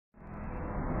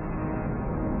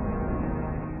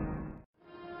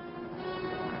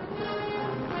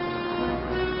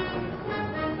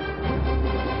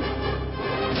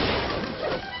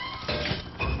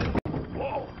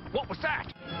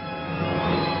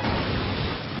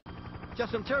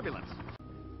Just some turbulence.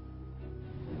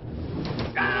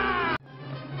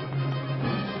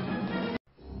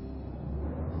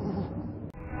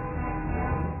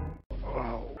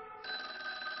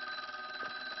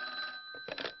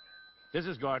 This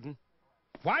is Gordon.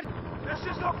 What? This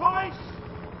is the police!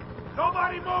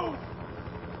 Nobody move!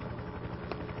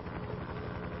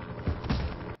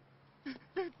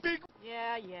 Big.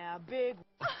 Yeah, big.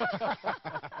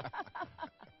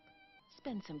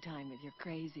 Spend some time with your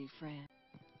crazy friend.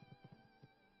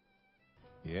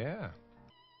 Yeah.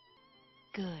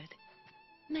 Good.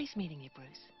 Nice meeting you,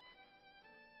 Bruce.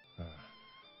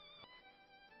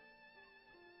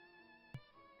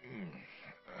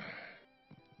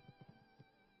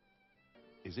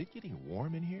 Is it getting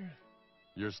warm in here?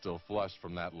 You're still flushed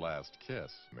from that last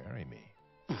kiss. Marry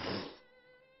me.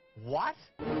 What?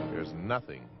 There's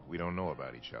nothing we don't know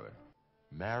about each other.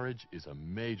 Marriage is a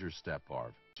major step,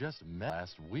 Harv. Just met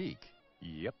last week.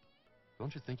 Yep.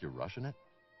 Don't you think you're rushing it?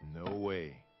 No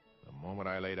way. The moment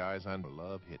I laid eyes on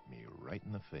love hit me right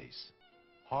in the face.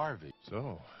 Harvey.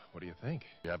 So, what do you think?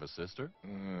 You have a sister?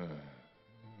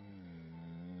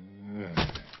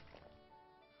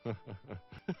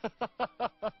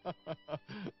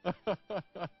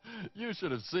 You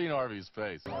should have seen Harvey's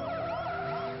face.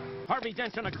 Harvey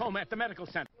Dent's in a coma at the medical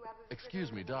center.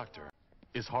 Excuse me, doctor.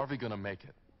 Is Harvey gonna make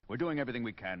it? We're doing everything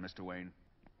we can, Mr. Wayne.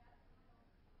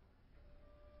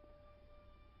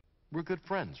 We're good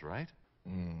friends, right?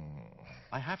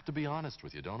 I have to be honest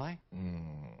with you, don't I?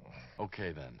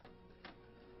 Okay, then.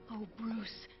 Oh,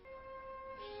 Bruce.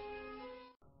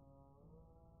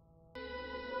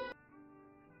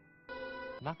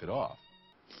 Knock it off.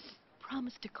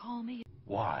 Promise to call me.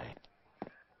 Why?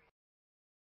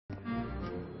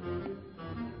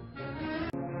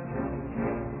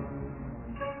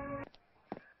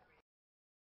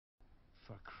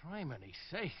 For criminy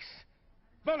sakes.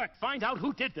 Bullock, find out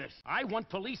who did this. I want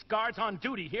police guards on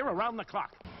duty here around the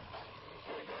clock.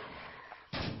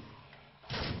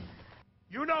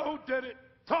 You know who did it.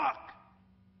 Talk!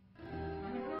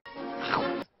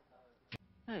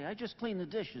 Hey, I just cleaned the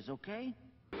dishes, okay?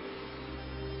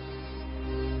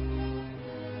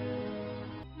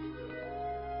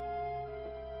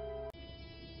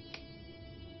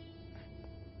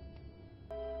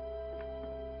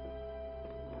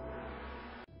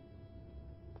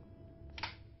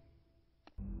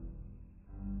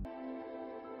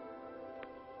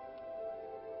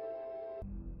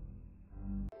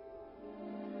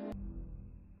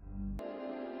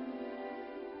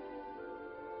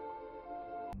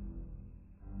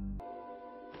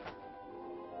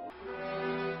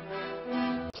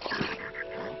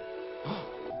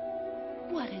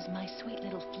 What has my sweet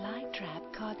little fly trap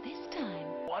caught this time?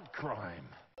 What crime?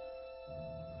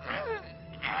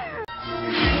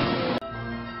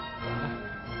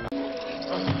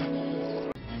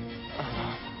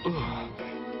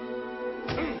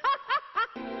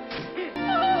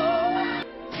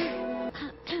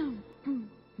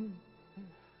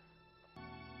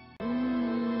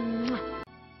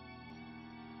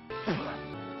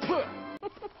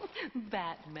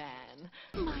 Batman,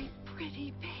 my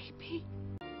pretty baby.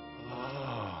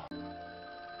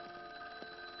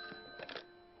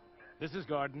 This is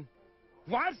Gordon.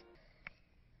 What?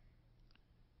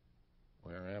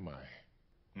 Where am I?